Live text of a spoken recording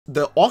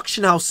The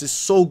auction house is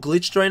so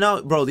glitched right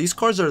now, bro. These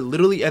cards are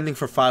literally ending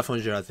for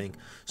 500, I think.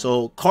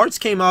 So cards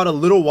came out a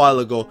little while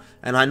ago,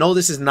 and I know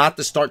this is not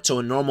the start to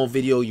a normal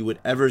video you would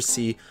ever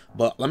see,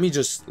 but let me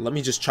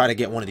just try to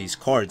get one of these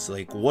cards.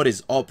 Like, what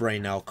is up right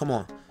now? Come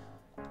on.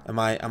 Am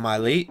I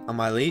late?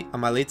 Am I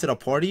late to the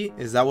party?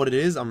 Is that what it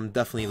is? I'm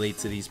definitely late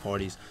to these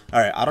parties.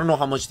 All right, I don't know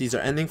how much these are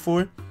ending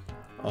for.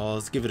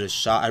 Let's give it a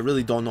shot. I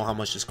really don't know how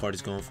much this card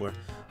is going for.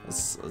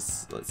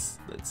 Let's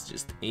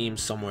just aim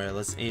somewhere.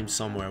 Let's aim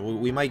somewhere.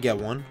 We might get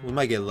one. We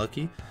might get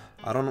lucky.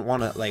 I don't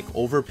want to like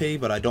overpay,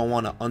 but I don't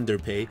want to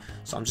underpay,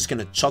 so I'm just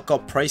gonna chuck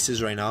up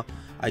prices right now.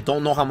 I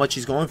don't know how much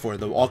he's going for.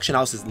 The auction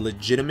house is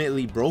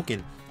legitimately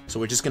broken, so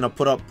we're just gonna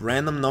put up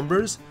random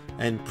numbers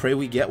and pray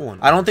we get one.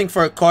 I don't think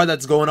for a card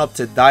that's going up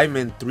to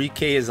diamond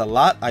 3K is a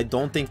lot. I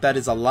don't think that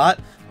is a lot.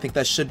 I think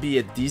that should be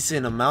a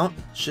decent amount.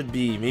 Should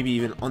be maybe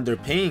even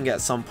underpaying at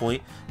some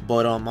point,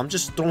 but I'm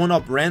just throwing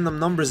up random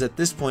numbers at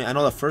this point. I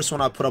know the first one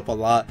I put up a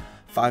lot,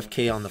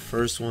 5K on the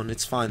first one.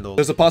 It's fine though.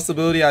 There's a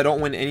possibility I don't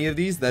win any of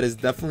these. That is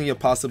definitely a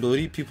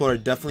possibility. People are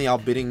definitely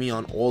outbidding me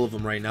on all of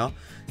them right now.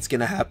 It's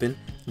gonna happen,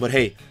 but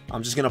hey,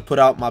 I'm just gonna put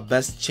out my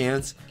best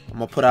chance. I'm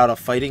gonna put out a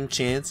fighting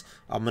chance.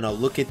 I'm gonna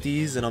look at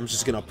these and I'm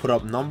just gonna put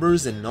up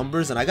numbers and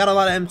numbers, and I got a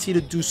lot of MT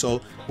to do, so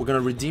we're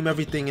gonna redeem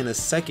everything in a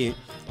second.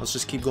 Let's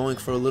just keep going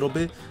for a little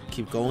bit.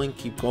 Keep going.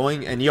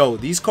 And yo,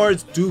 these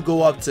cards do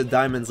go up to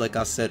diamonds like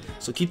I said,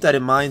 so keep that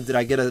in mind. Did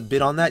I get a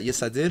bid on that?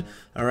 Yes, I did.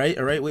 All right.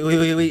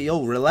 Wait.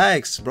 Yo,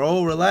 relax,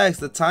 bro. Relax.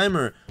 The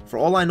timer. For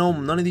all I know,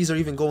 none of these are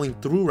even going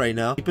through right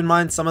now. Keep in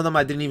mind, some of them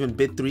I didn't even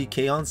bid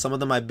 3K on. Some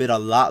of them I bid a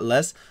lot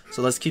less,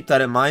 so let's keep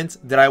that in mind.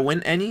 Did I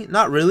win any?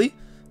 Not really.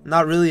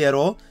 Not really at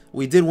all.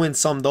 We did win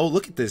some though.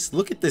 Look at this.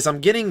 Look at this. I'm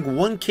getting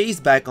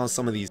 1Ks back on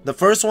some of these. The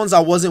first ones I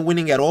wasn't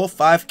winning at all.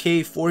 5K,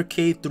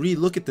 4K, 3.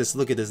 Look at this.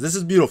 Look at this. This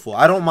is beautiful.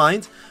 I don't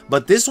mind.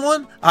 But this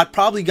one, I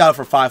probably got it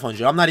for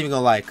 500. I'm not even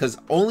gonna lie, because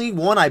only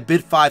one I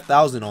bid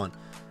 5,000 on.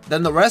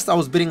 Then the rest I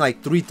was bidding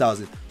like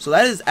 3,000. So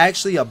that is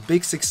actually a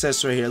big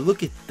success right here.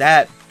 Look at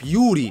that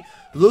beauty.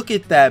 Look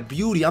at that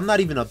beauty. I'm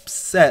not even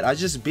upset. I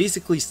just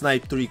basically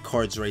sniped 3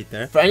 cards right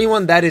there. For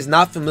anyone that is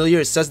not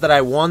familiar, it says that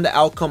I won the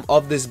outcome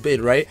of this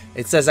bid, right?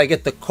 It says I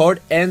get the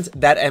card and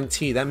that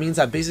MT. That means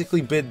I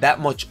basically bid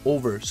that much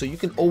over. So you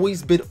can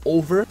always bid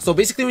over. So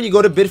basically when you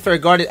go to bid fair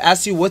guard, it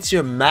asks you what's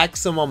your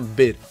maximum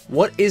bid.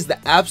 What is the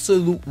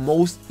absolute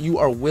most you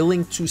are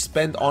willing to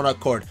spend on a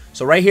card?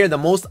 So right here, the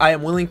most I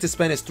am willing to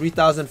spend is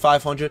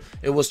 3,500.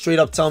 It will straight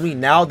up tell me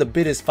now the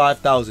bid is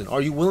 5,000.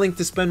 Are you willing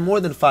to spend more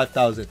than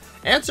 5,000?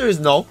 Answer is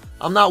no.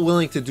 I'm not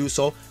willing to do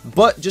so,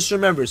 but just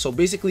remember, so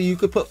basically you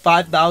could put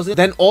 5,000,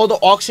 then all the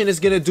auction is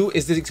gonna do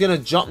is that it's gonna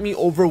jump me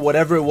over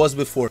whatever it was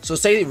before. So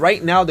say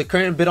right now the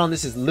current bid on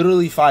this is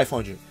literally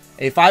 500.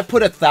 If I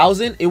put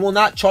 1,000, it will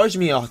not charge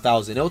me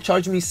 1,000. It'll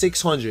charge me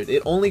 600.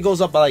 It only goes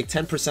up by like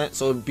 10%,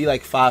 so it'd be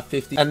like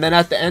 550. And then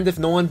at the end, if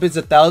no one bids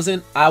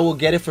 1,000, I will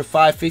get it for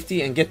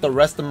 550 and get the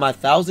rest of my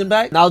 1,000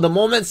 back. Now, the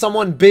moment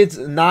someone bids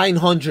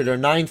 900 or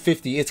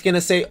 950, it's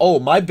gonna say, "Oh,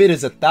 my bid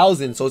is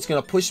 1,000," so it's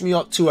gonna push me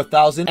up to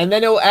 1,000. And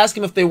then it will ask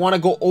him if they want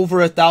to go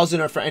over 1,000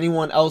 or for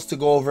anyone else to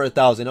go over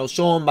 1,000. It'll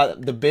show them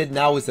the bid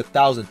now is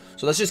 1,000.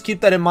 So let's just keep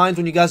that in mind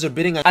when you guys are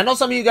bidding. I know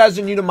some of you guys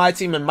are new to my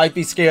team and might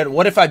be scared.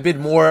 What if I bid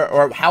more,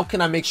 or how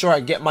can I make sure I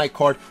get my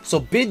card? So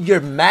bid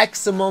your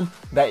maximum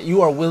that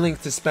you are willing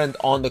to spend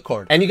on the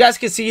card. And you guys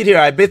can see it here.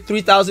 I bid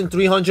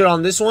 3,300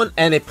 on this one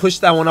and it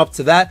pushed that one up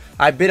to that.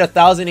 I bid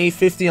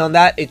 1,850 on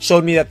that. It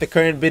showed me that the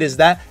current bid is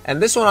that,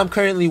 and this one I'm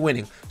currently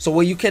winning. So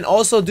what you can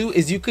also do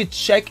is you could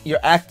check your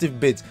active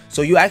bids.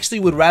 So you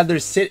actually would rather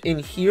sit in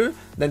here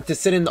than to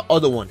sit in the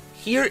other one.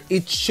 Here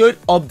it should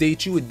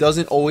update you. It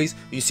doesn't always.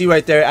 You see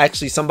right there,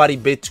 actually somebody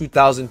bid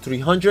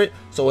 2,300,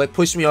 so it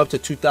pushed me up to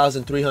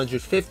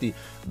 2,350.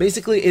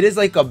 Basically it is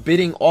like a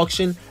bidding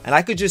auction, and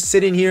I could just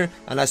sit in here,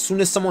 and as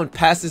soon as someone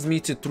passes me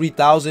to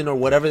 3,000 or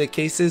whatever the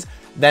case is,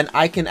 then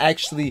I can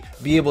actually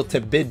be able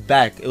to bid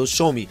back. It'll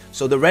show me.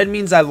 So the red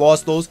means I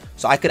lost those,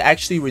 so I could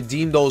actually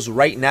redeem those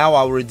right now.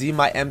 I'll redeem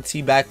my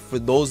MT back for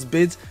those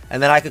bids,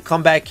 and then I could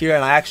come back here,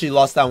 and I actually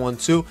lost that one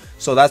too,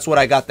 so that's what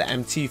I got the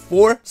MT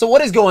for. So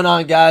what is going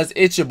on, guys?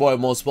 It's your boy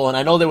Mosballin.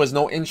 I know there was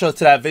no intro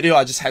to that video.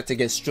 I just had to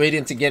get straight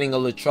into getting a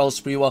Latrell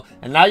Sprewell,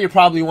 and now you're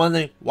probably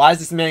wondering, why is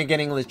this man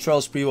getting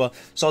Latrell Sprewell?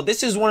 So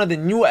this is one of the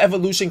new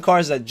evolution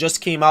cards that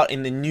just came out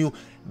in the new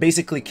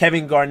basically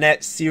Kevin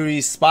Garnett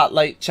series,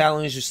 Spotlight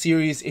Challenge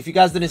series. If you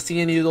guys didn't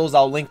see any of those,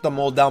 I'll link them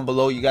all down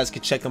below. You guys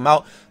can check them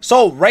out.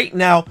 So right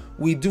now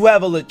we do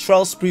have a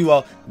Latrell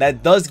Sprewell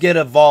that does get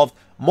evolved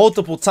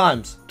multiple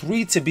times,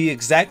 3 to be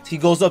exact. He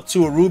goes up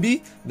to a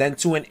ruby, then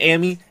to an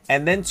Ami,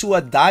 and then to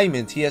a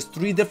diamond. He has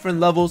 3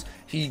 different levels.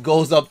 He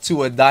goes up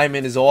to a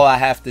diamond is all I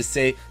have to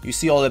say. You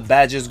see all the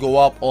badges go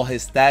up, all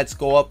his stats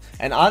go up,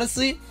 and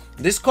honestly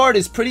This card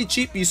is pretty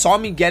cheap. You saw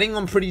me getting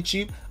them pretty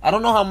cheap. I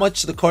don't know how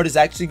much the card is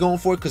actually going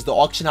for because the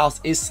auction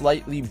house is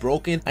slightly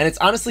broken, and it's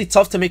honestly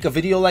tough to make a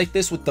video like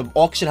this with the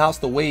auction house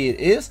the way it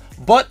is,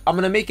 but I'm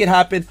gonna make it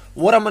happen.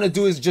 What I'm gonna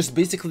do is just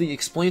basically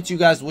explain to you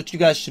guys what you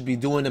guys should be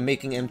doing in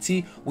making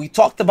MT. We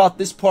talked about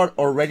this part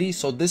already,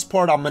 so this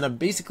part I'm gonna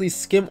basically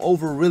skim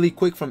over really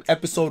quick from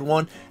episode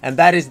 1, and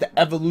that is the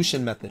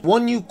evolution method.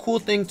 One new cool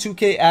thing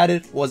 2K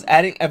added was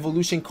adding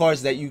evolution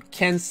cards that you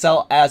can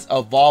sell as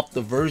evolved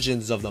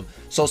versions of them.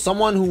 So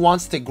someone who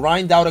wants to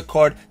grind out a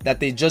card that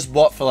they just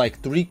bought for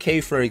like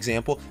 3K, for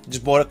example,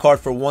 just bought a card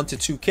for 1 to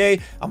 2K,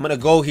 I'm gonna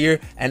go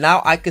here and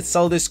now I could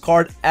sell this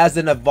card as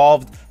an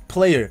evolved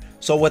player.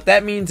 So what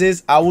that means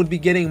is I would be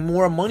getting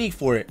more money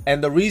for it,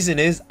 and the reason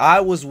is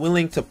I was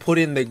willing to put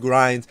in the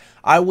grind.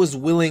 I was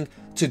willing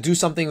to do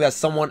something that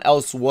someone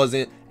else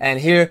wasn't, and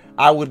here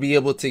I would be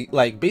able to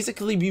like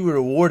basically be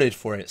rewarded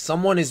for it.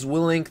 Someone is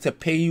willing to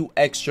pay you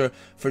extra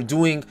for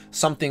doing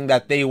something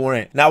that they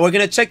weren't. Now we're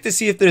gonna check to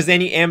see if there's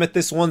any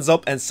amethyst ones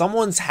up, and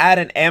someone's had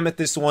an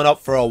amethyst one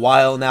up for a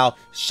while now.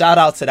 Shout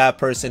out to that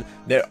person.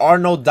 There are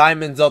no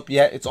diamonds up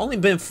yet. It's only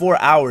been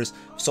 4 hours,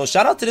 so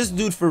shout out to this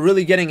dude for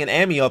really getting an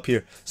Ami up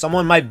here.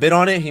 Someone might bid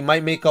on it. He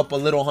might make up a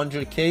little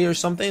 100K or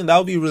something. That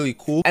would be really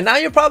cool. And now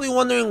you're probably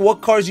wondering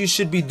what cards you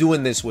should be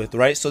doing this with,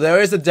 right? So there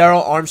is a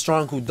Daryl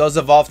Armstrong who does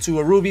evolve to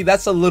a Ruby.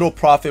 That's a little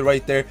profit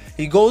right there.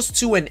 He goes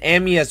to an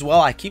Ami as well.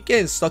 I keep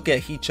getting stuck at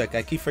heat check.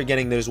 I keep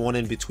forgetting there's one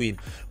in between,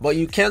 but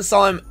you can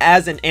sell him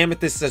as an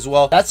amethyst as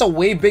well. That's a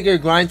way bigger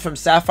grind from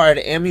Sapphire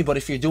to Ami, but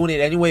if you're doing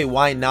it anyway,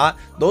 why not?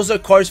 Those are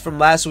cards from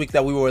last week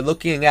that we were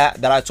looking at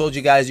that I told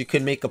you guys you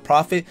could make a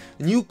profit.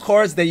 New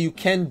cards that you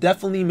can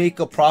definitely make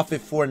a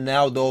profit for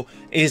now though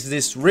is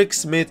this Rick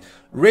Smith,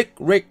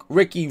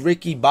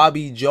 Ricky,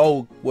 Bobby,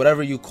 Joe,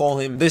 whatever you call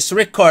him. This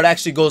Rick card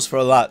actually goes for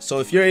a lot. So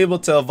if you're able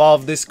to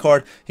evolve this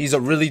card, he's a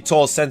really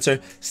tall center,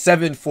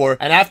 7'4".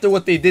 And after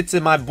what they did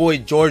to my boy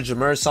George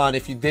Merson,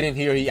 if you didn't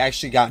hear, he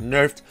actually got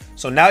nerfed.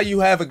 So now you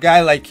have a guy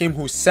like him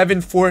who's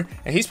 7'4",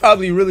 and he's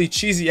probably really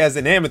cheesy as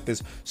an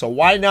amethyst. So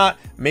why not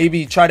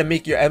maybe try to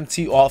make your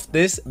MT off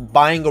this,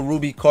 buying a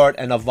Ruby card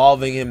and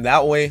evolving him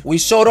that way. We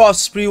showed off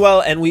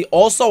Spreewell, and we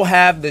also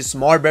have this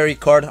Marbury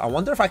card. I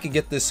wonder if I could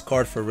get this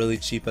card for really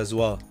cheap as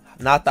well.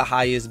 Not the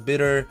highest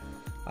bidder.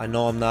 I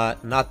know I'm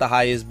not the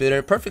highest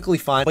bidder. Perfectly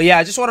fine. But yeah,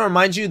 I just want to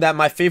remind you that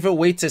my favorite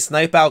way to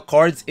snipe out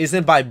cards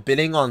isn't by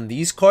bidding on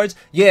these cards.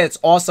 Yeah, it's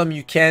awesome.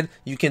 You can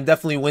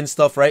definitely win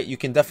stuff, right? You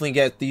can definitely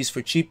get these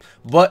for cheap.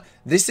 But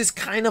this is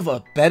kind of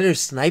a better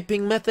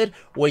sniping method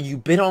where you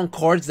bid on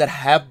cards that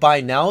have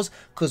buy nows,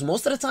 because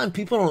most of the time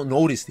people don't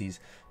notice these.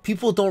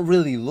 People don't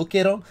really look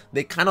at them.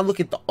 They kind of look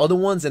at the other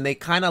ones and they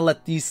kind of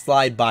let these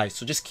slide by.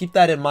 So just keep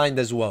that in mind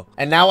as well.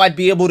 And now I'd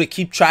be able to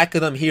keep track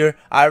of them here.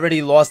 I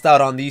already lost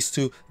out on these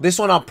two. This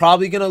one I'm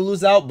probably going to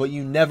lose out, but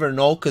you never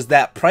know, because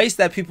that price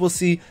that people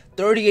see,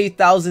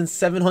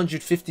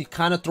 38,750,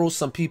 kind of throws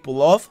some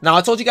people off. Now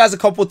I told you guys a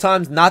couple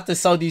times not to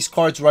sell these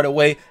cards right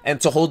away and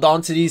to hold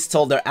on to these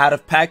till they're out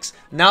of packs.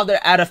 Now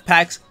they're out of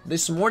packs.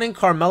 This morning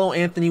Carmelo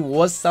Anthony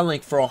was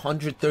selling for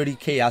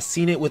 130K. I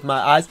seen it with my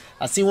eyes.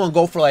 I seen one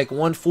go for like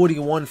 140,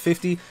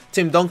 150.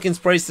 Tim Duncan's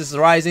price is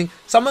rising.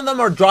 Some of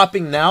them are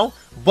dropping now,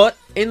 but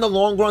in the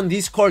long run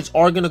these cards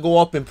are going to go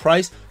up in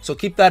price, so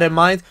keep that in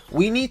mind.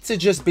 We need to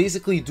just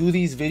basically do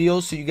these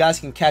videos so you guys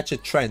can catch a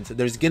trend.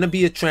 There's going to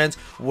be a trend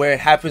where it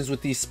happens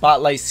with these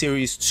Spotlight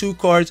Series 2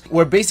 cards,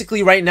 where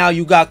basically right now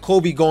you got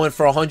Kobe going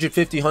for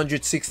 150,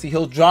 160.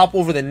 He'll drop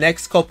over the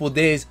next couple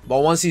days,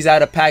 but once he's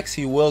out of packs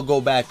he will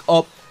go back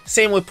up.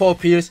 Same with Paul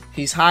Pierce.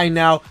 He's high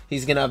now.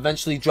 He's going to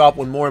eventually drop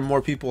when more and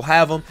more people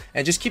have him.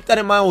 And just keep that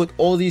in mind with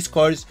all these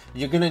cards.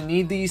 You're going to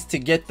need these to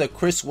get the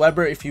Chris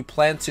Webber if you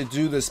plan to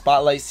do the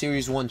Spotlight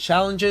Series 1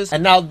 challenges.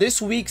 And now this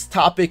week's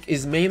topic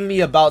is mainly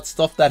about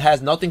stuff that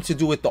has nothing to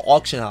do with the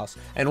auction house.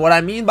 And what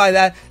I mean by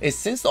that is,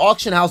 since the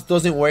auction house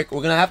doesn't work,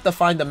 we're going to have to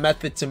find a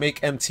method to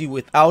make MT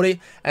without it.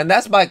 And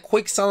that's by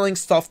quick selling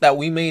stuff that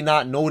we may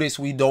not notice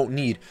we don't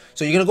need.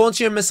 So you're going to go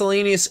into your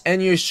miscellaneous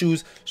and your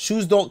shoes.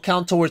 Shoes don't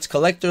count towards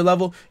collector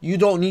level. You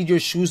don't need your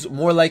shoes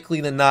more likely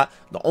than not.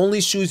 The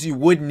only shoes you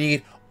would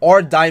need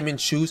are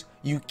diamond shoes.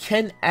 You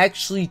can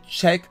actually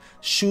check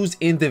shoes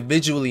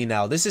individually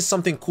now. This is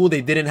something cool they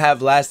didn't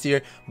have last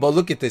year, but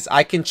look at this.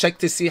 I can check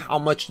to see how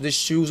much this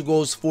shoes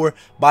goes for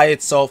by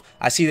itself.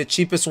 I see the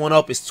cheapest one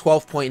up is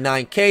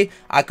 12.9K.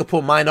 I could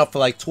put mine up for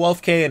like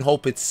 12K and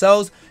hope it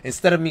sells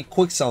instead of me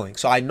quick selling,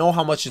 so I know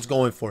how much it's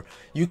going for.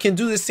 You can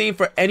do the same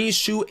for any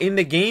shoe in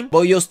the game,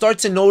 but you'll start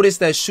to notice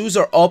that shoes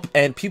are up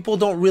and people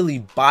don't really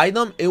buy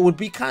them. It would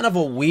be kind of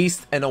a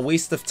waste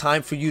of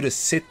time for you to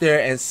sit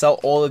there and sell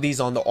all of these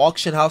on the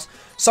auction house.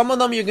 Some of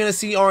them you're going to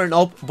see aren't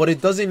up, but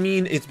it doesn't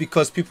mean it's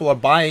because people are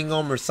buying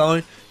them or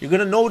selling. You're going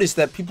to notice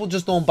that people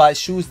just don't buy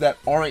shoes that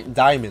aren't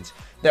diamonds.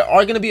 There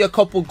are going to be a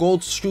couple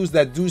gold shoes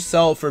that do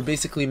sell for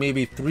basically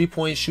maybe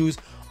 3-point shoes.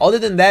 Other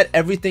than that,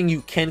 everything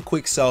you can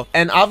quick sell.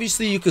 And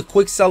obviously you could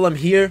quick sell them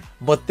here,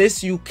 but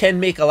this you can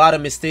make a lot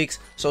of mistakes.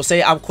 So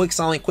say I'm quick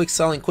selling,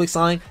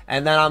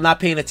 and then I'm not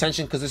paying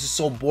attention because this is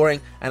so boring,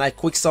 and I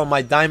quick sell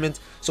my diamonds.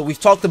 So we've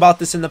talked about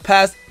this in the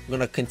past. We're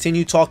gonna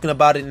continue talking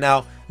about it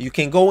now. You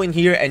can go in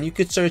here and you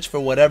could search for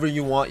whatever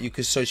you want. You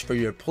could search for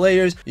your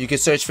players, you could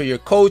search for your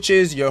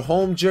coaches, your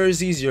home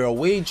jerseys, your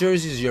away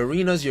jerseys, your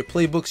arenas, your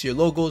playbooks, your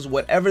logos,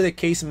 whatever the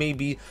case may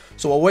be.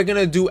 So what we're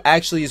gonna do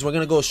actually is we're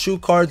gonna go shoe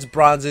cards,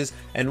 bronzes,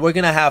 and we're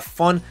gonna have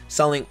fun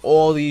selling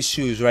all these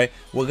shoes, right?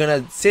 We're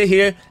gonna sit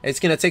here. It's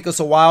gonna take us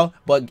a while,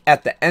 but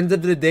at the end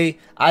of the day,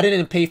 I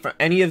didn't pay for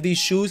any of these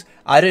shoes.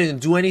 I didn't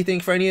do anything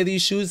for any of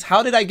these shoes.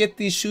 How did I get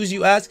these shoes,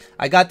 you ask?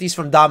 I got these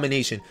from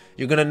Domination.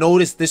 You're gonna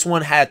notice this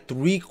one had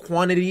 3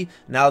 quantity,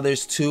 now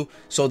there's 2.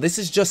 So this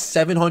is just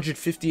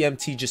 750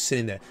 MT just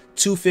sitting there,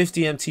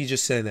 250 MT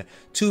just sitting there,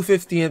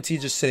 250 MT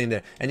just sitting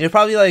there. And you're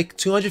probably like,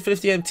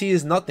 250 MT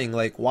is nothing.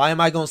 Like, why am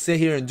I gonna sit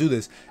here and do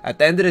this? At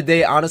the end of the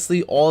day,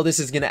 honestly, all this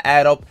is gonna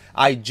add up.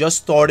 I just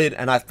started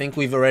and I think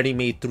we've already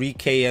made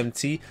 3k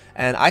MT,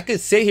 and I could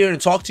sit here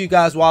and talk to you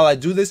guys while I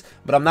do this,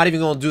 but I'm not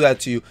even gonna do that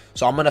to you.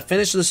 So I'm gonna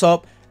finish this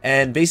up,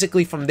 and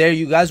basically from there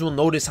you guys will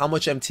notice how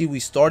much MT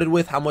we started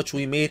with, how much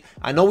we made.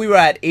 I know we were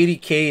at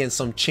 80k and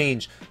some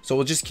change, so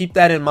we'll just keep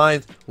that in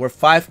mind. We're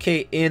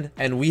 5k in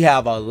and we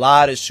have a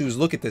lot of shoes.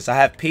 Look at this. I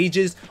have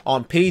pages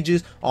on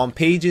pages on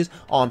pages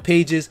on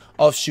pages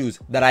of shoes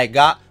that I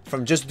got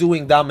from just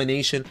doing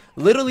Domination.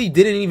 Literally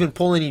didn't even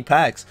pull any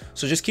packs.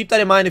 So just keep that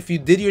in mind. If you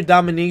did your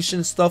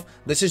Domination stuff,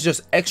 this is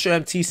just extra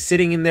MT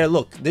sitting in there.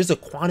 Look, there's a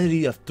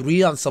quantity of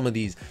 3 on some of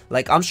these.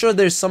 Like, I'm sure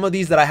there's some of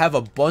these that I have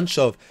a bunch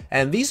of,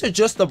 and these are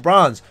just the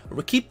bronze.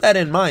 Keep that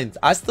in mind.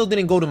 I still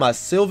didn't go to my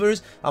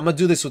silvers. I'm gonna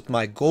do this with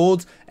my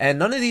golds, and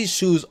none of these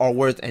shoes are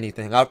worth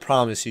anything. I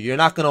promise you. You're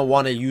not gonna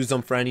want to use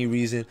them for any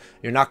reason.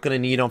 You're not gonna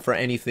need them for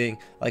anything.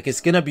 Like,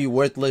 it's gonna be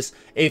worthless.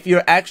 If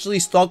you're actually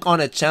stuck on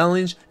a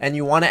challenge and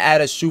you want to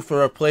add a shoe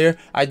for a player,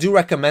 I do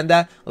recommend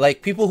that.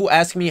 Like, people who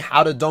ask me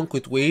how to dunk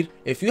with Wade,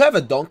 if you have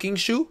a dunking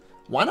shoe,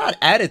 why not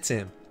add it to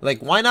him? Like,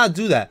 why not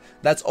do that?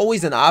 That's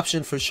always an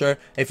option for sure.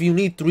 If you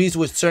need threes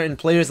with certain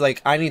players,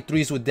 like I need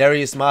threes with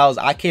Darius Miles,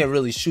 I can't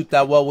really shoot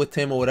that well with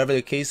him or whatever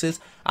the case is,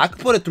 I could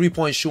put a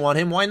 3-point shoe on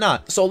him. Why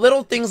not? So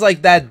little things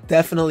like that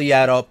definitely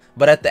add up.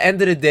 But at the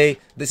end of the day,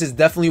 this is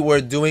definitely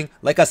worth doing.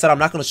 Like I said, I'm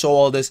not going to show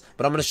all this,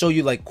 but I'm going to show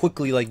you like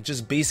quickly, like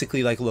just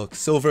basically, like, look,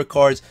 silver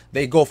cards,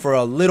 they go for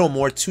a little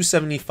more,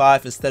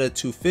 275 instead of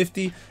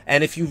 250.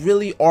 And if you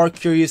really are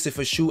curious if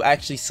a shoe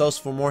actually sells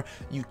for more,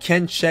 you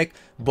can check,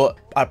 but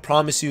I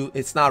promise you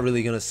it's not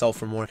really going to sell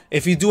for more.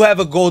 If you do have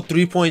a gold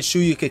 3-point shoe,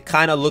 you could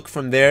kind of look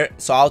from there.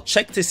 So I'll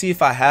check to see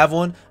if I have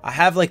one. I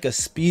have like a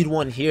speed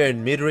one here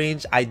in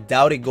mid-range. I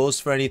doubt it goes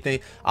for anything.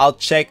 I'll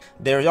check.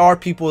 There are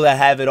people that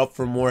have it up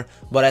for more,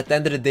 but at the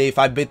end of the day, if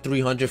I bid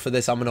 300 for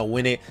this, I'm gonna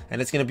win it,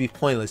 and it's gonna be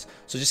pointless.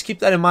 So just keep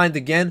that in mind.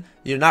 Again,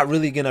 you're not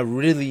really gonna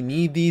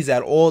need these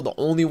at all. The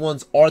only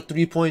ones are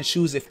 3-point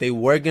shoes if they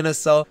were gonna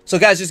sell. So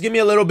guys, just give me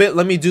a little bit.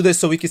 Let me do this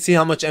so we can see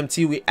how much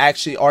MT we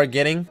actually are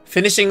getting.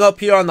 Finishing up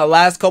here on the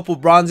last couple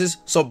bronzes.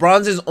 So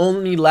bronzes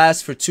only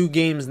last for 2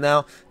 games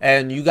now,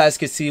 and you guys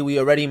can see we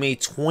already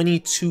made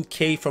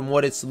 22k from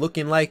what it's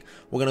looking like.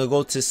 We're gonna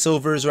go to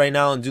silvers right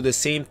now and do the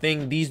same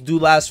thing. These do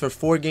last for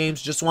 4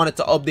 games. Just wanted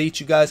to update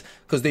you guys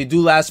because they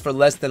do last for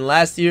less than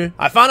last year.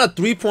 I found a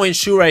 3-point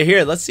shoe right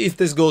here. Let's see if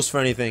this goes for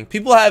anything.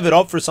 People have it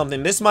up for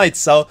something. This might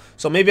sell,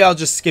 so maybe I'll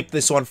just skip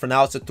this one for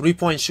now. It's a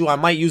 3-point shoe. I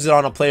might use it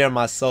on a player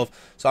myself,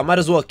 so I might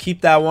as well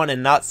keep that one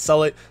and not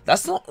sell it.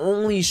 That's the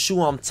only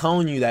shoe I'm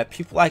telling you that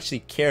people actually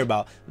care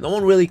about. No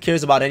one really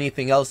cares about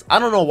anything else. I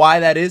don't know why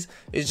that is.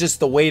 It's just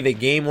the way the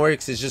game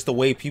works. It's just the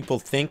way people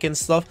think and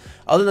stuff.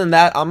 Other than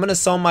that, I'm gonna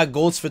sell my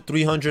golds for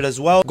 300 as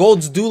well.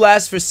 Golds do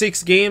last for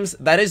 6 games.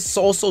 That is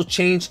also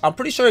changed. I'm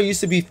pretty sure it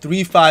used to be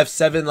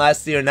 357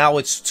 last year. Now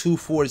it's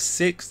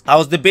 246. I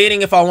was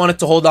debating if I wanted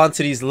to hold on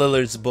to these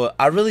Lillards, but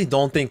I really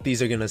don't think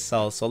these are gonna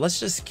sell. So let's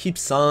just keep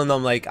selling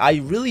them. Like, I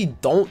really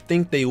don't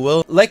think they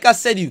will. Like I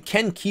said, you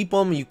can keep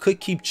them. You could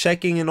keep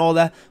checking and all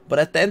that. But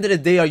at the end of the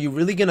day, are you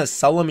really gonna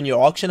sell them in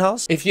your auction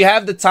house? If you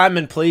have the time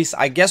and place,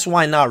 I guess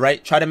why not,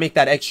 right? Try to make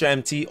that extra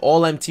MT.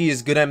 All MT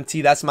is good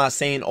MT. That's my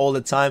saying all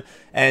the time.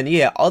 And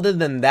yeah, other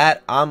than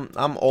that, I'm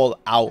all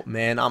out,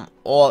 man. I'm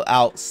all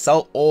out.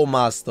 Sell all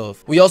my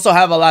stuff. We also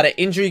have a lot of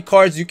injury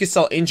cards. You can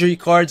sell injury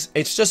cards.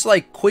 It's just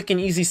like quick and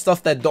easy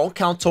stuff that don't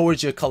count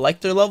towards your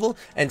collector level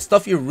and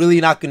stuff you're really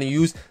not going to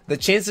use. The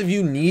chance of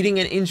you needing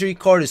an injury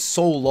card is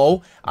so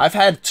low. I've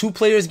had 2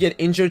 players get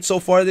injured so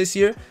far this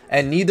year,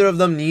 and neither of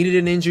them needed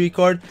an injury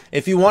card.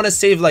 If you want to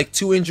save like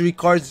 2 injury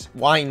cards,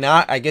 why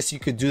not? I guess you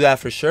could do that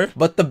for sure.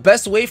 But the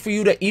best way for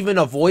you to even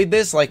avoid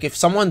this, like if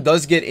someone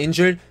does get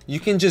injured, you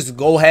can just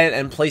go ahead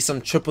and play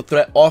some triple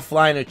threat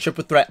offline or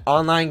triple threat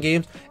online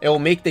games. It will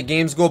make the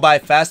games go by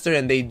faster,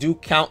 and they do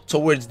count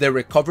towards their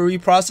recovery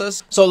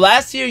process. So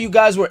last year you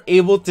guys were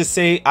able to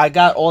say I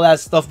got all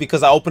that stuff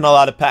because I opened a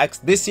lot of packs.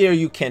 This year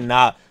you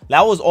cannot.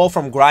 That was all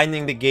from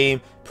grinding the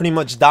game, pretty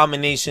much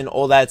domination,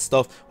 all that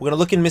stuff. We're gonna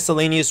look in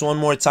miscellaneous one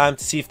more time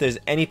to see if there's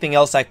anything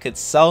else I could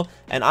sell,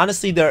 and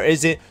honestly there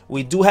isn't.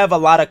 We do have a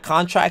lot of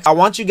contracts. I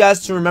want you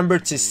guys to remember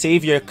to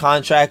save your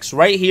contracts.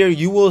 Right here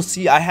you will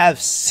see I have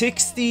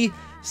 60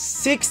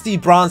 60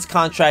 bronze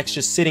contracts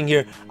just sitting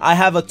here. I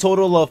have a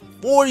total of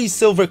 40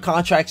 silver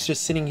contracts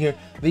just sitting here.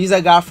 These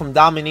I got from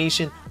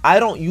Domination. I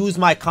don't use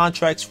my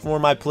contracts for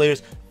my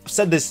players. I've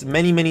said this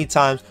many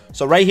times.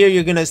 So right here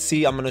you're gonna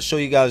see, I'm gonna show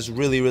you guys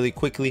really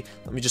quickly.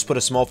 Let me just put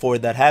a small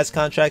forward that has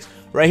contracts.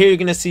 Right here you're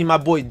gonna see my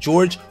boy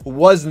George, who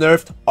was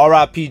nerfed.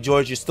 RIP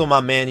George, you're still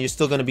my man, you're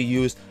still gonna be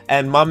used.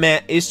 And my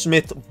man Ish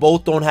Smith,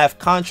 both don't have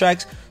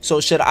contracts.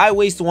 So should I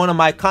waste one of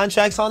my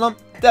contracts on them?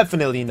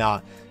 Definitely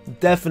not.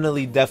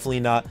 Definitely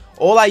not.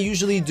 All I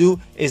usually do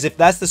is, if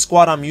that's the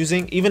squad I'm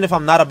using, even if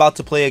I'm not about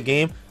to play a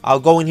game, I'll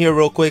go in here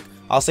real quick.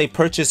 I'll say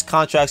purchase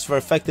contracts for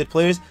affected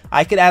players.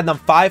 I could add them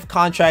 5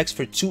 contracts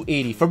for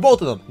 280 for both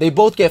of them. They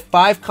both get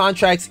 5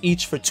 contracts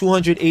each for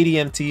 280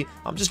 MT.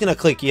 I'm just gonna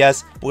click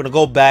yes. We're gonna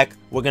go back.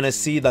 We're gonna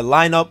see the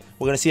lineup.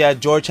 We're gonna see that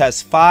George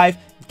has 5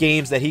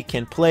 games that he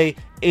can play.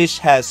 Ish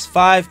has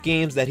 5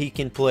 games that he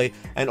can play,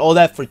 and all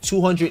that for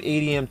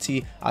 280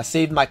 MT. I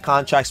saved my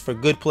contracts for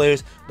good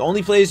players. The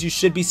only players you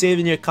should be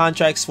saving your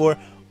contracts for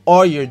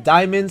are your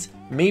diamonds.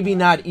 Maybe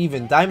not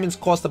even. Diamonds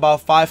cost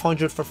about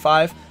 500 for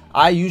 5.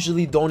 I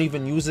usually don't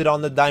even use it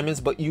on the diamonds,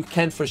 but you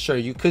can for sure.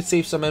 You could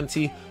save some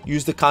MT,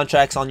 use the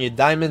contracts on your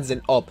diamonds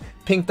and up.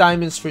 Pink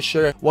diamonds for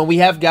sure. When we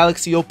have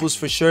Galaxy Opals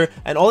for sure.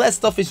 And all that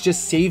stuff is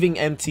just saving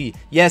MT.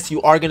 Yes,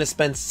 you are going to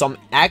spend some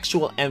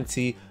actual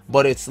MT,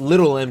 but it's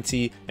little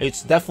MT.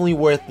 It's definitely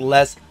worth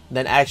less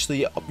than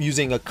actually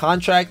using a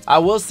contract. I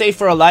will say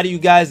for a lot of you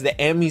guys, the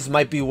Amis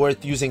might be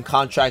worth using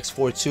contracts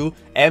for too.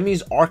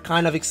 Amis are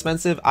kind of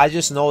expensive. I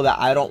just know that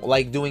I don't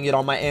like doing it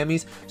on my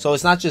Amis. So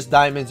it's not just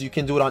diamonds. You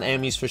can do it on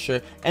Amis for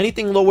sure.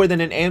 Anything lower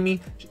than an Ami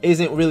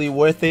isn't really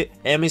worth it.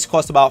 Amis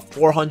cost about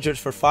 400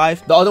 for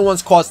 5. The other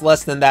ones cost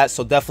less than that,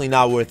 so definitely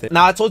not worth it.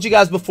 Now, I told you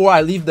guys before,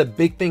 I leave the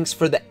big things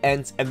for the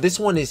end, and this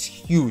one is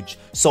huge.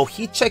 So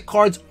heat check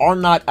cards are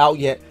not out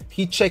yet.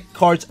 Heat check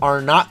cards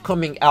are not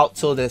coming out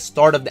till the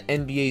start of the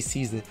NBA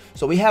season,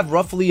 so we have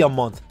roughly a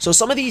month. So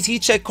some of these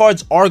heat check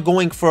cards are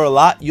going for a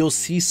lot. You'll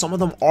see some of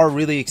them are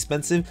really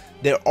expensive.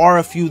 There are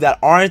a few that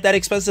aren't that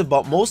expensive,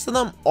 but most of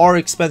them are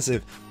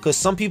expensive because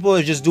some people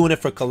are just doing it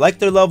for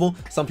collector level,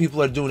 some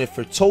people are doing it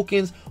for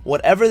tokens.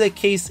 Whatever the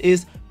case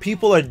is,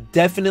 people are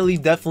definitely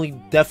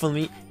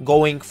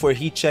going for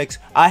heat checks.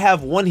 I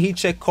have one heat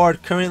check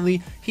card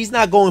currently. He's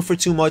not going for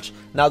too much.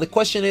 Now the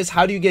question is,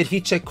 how do you get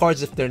heat check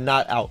cards if they're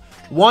not out?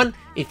 One,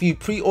 if you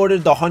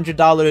pre-ordered the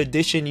 $100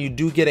 edition, you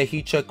do get a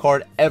heat check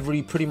card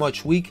every pretty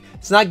much week.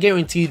 It's not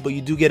guaranteed, but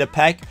you do get a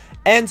pack.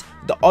 And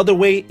the other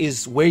way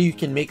is where you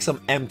can make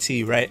some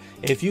MT, right?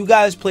 If you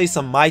guys play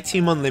some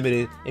MyTeam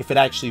Unlimited, if it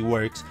actually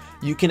works,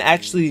 you can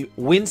actually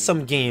win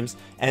some games,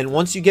 and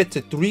once you get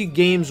to 3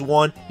 games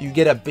won, you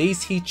get a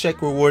base heat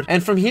check reward,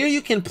 and from here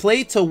you can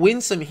play to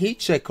win some heat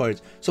check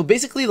cards. So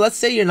basically, let's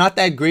say you're not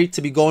that great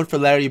to be going for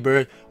Larry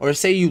Bird, or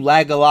say you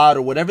lag a lot,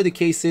 or whatever the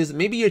case is.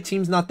 Maybe your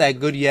team's not that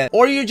good yet,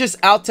 or you're just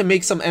out to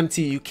make some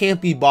MT. You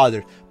can't be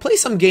bothered. Play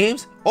some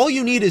games. All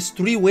you need is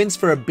 3 wins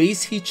for a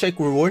base heat check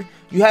reward.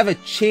 You have a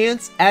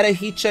chance at a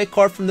heat check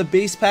card from the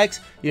base packs.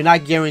 You're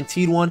not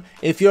guaranteed one.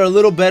 If you're a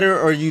little better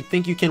or you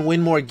think you can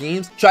win more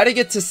games, try to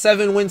get to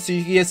 7 wins so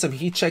you can get some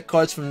heat check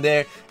cards from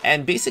there,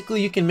 and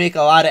basically you can make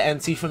a lot of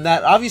MT from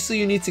that. Obviously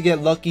you need to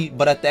get lucky,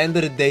 but at the end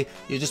of the day,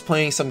 you're just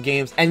playing some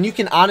games, and you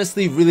can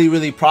honestly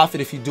really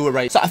profit if you do it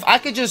right. So if I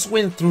could just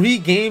win 3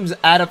 games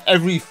out of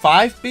every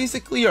 5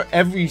 basically, or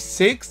every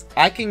 6,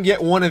 I can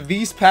get one of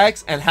these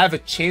packs and have a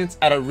chance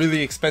at a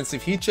really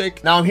expensive heat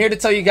check. Now I'm here to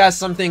tell you guys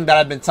something that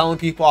I've been telling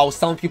people. I was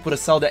telling people to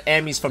sell the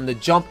Amis from the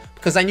jump,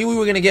 because I knew we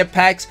were going to get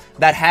packs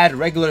that had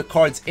regular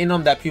cards in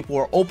them that people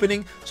were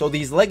opening. So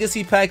these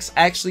legacy packs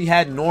actually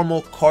had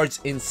normal cards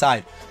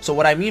inside. So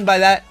what I mean by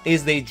that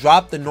is they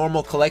dropped the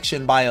normal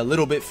collection by a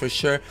little bit for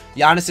sure.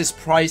 Giannis's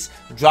price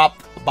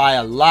dropped by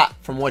a lot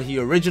from what he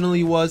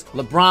originally was.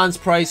 LeBron's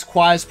price,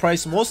 Kawhi's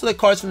price, most of the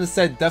cards from the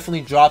set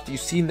definitely dropped.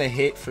 You've seen the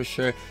hit for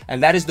sure,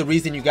 and that is the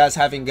reason you guys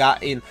haven't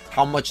gotten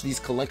how much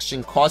these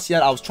collection cost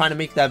yet. I was trying to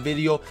make that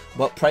video,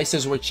 but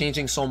prices were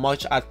changing so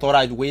much, I thought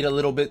I'd wait a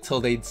little bit till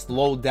they'd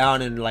slow down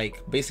and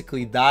like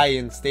basically die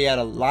and stay out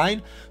of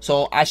line.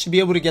 So I should be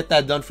able to get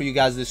that done for you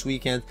guys this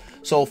weekend.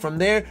 So from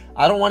there,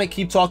 I don't want to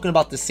keep talking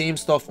about the same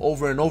stuff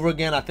over and over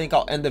again. I think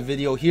I'll end the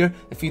video here.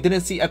 If you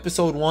didn't see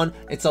episode 1,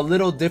 it's a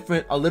little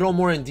different, a little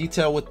more in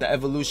detail with the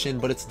evolution,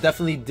 but it's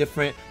definitely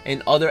different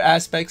in other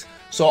aspects.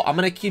 So I'm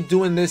going to keep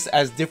doing this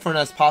as different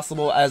as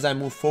possible as I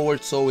move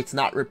forward, so it's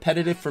not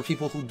repetitive for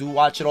people who do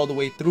watch it all the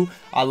way through.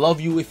 I love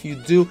you if you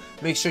do.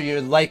 Make sure you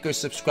like or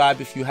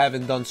subscribe if you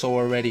haven't done so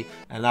already,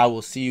 and I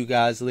will see you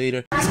guys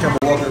later.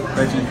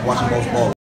 Thank you for watching Mosballin.